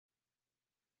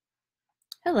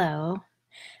Hello.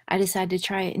 I decided to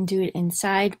try it and do it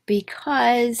inside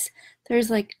because there's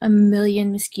like a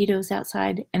million mosquitoes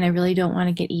outside and I really don't want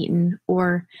to get eaten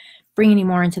or bring any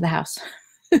more into the house.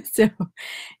 So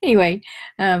anyway,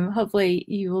 hopefully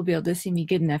you will be able to see me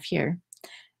good enough here.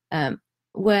 Um,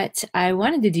 what I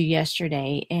wanted to do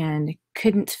yesterday and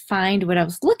couldn't find what I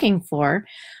was looking for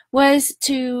was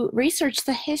to research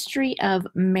the history of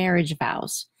marriage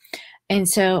vows. And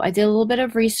so I did a little bit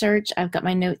of research. I've got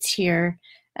my notes here.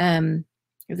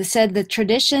 They said the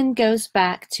tradition goes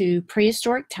back to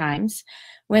prehistoric times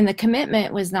when the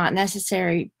commitment was not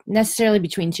necessarily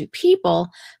between two people,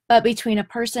 but between a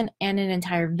person and an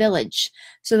entire village.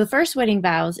 So the first wedding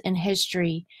vows in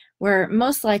history were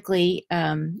most likely,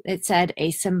 it said,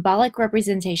 a symbolic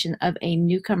representation of a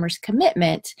newcomer's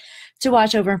commitment to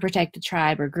watch over and protect the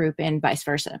tribe or group and vice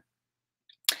versa.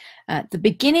 The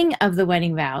beginning of the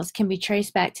wedding vows can be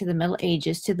traced back to the Middle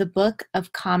Ages to the Book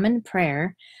of Common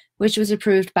Prayer, which was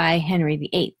approved by Henry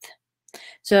VIII.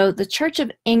 So the Church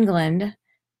of England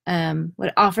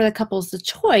would offer the couples the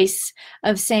choice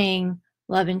of saying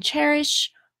love and cherish,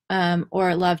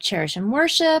 or love, cherish, and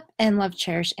worship, and love,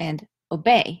 cherish, and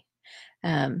obey.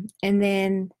 And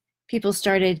then people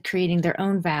started creating their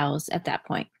own vows at that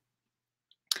point.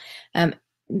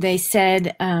 They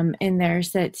said in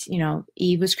theirs that,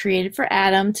 Eve was created for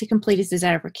Adam to complete his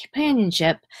desire for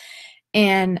companionship.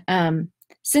 And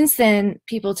since then,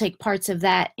 people take parts of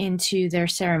that into their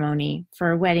ceremony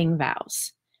for wedding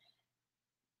vows.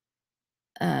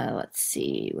 Let's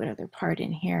see, what other part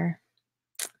in here?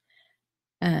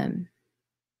 In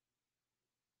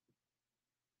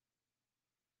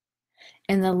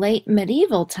the late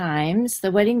medieval times,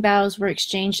 the wedding vows were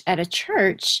exchanged at a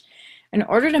church in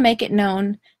order to make it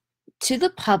known to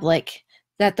the public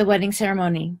that the wedding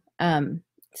ceremony,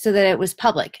 so that it was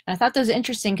public. I thought that was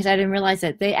interesting because I didn't realize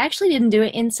that they actually didn't do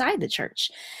it inside the church.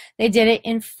 They did it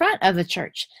in front of the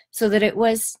church so that it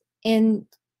was in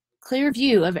clear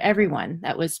view of everyone,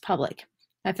 that was public.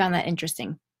 I found that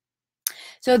interesting.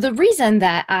 So the reason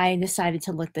that I decided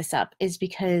to look this up is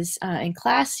because in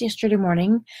class yesterday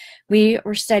morning, we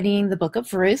were studying the book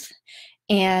of Ruth,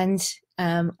 and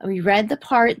we read the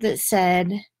part that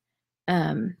said,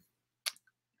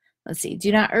 let's see,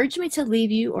 do not urge me to leave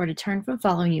you or to turn from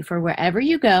following you, for wherever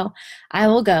you go, I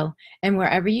will go, and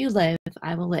wherever you live,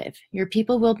 I will live. Your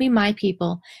people will be my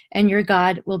people, and your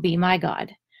God will be my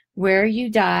God. Where you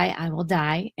die, I will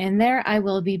die, and there I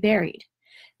will be buried.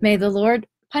 May the Lord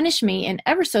punish me, and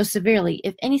ever so severely,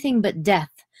 if anything but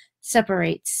death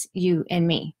separates you and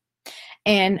me.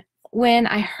 And when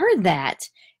I heard that,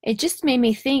 it just made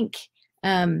me think,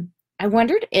 I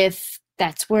wondered if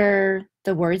that's where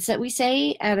the words that we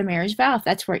say at a marriage vow, if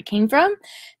that's where it came from,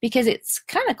 because it's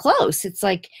kind of close. It's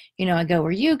like, I go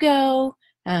where you go,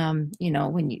 when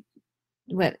you,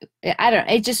 I don't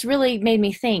know, it just really made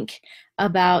me think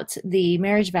about the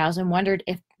marriage vows and wondered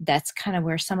if that's kind of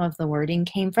where some of the wording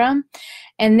came from.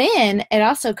 And then it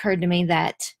also occurred to me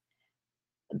that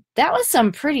that was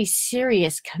some pretty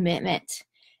serious commitment.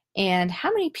 And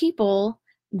how many people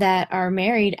that are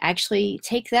married actually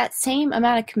take that same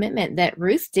amount of commitment that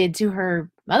Ruth did to her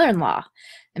mother-in-law?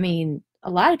 I mean, a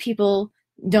lot of people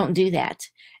don't do that.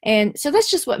 And so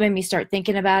that's just what made me start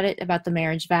thinking about it, about the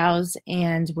marriage vows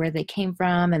and where they came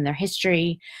from and their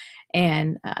history.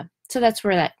 And so that's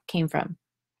where that came from.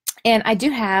 And I do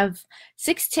have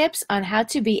 6 tips on how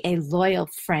to be a loyal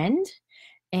friend.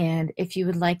 And if you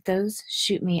would like those,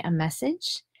 shoot me a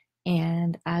message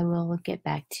and I will get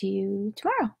back to you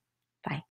tomorrow. Bye.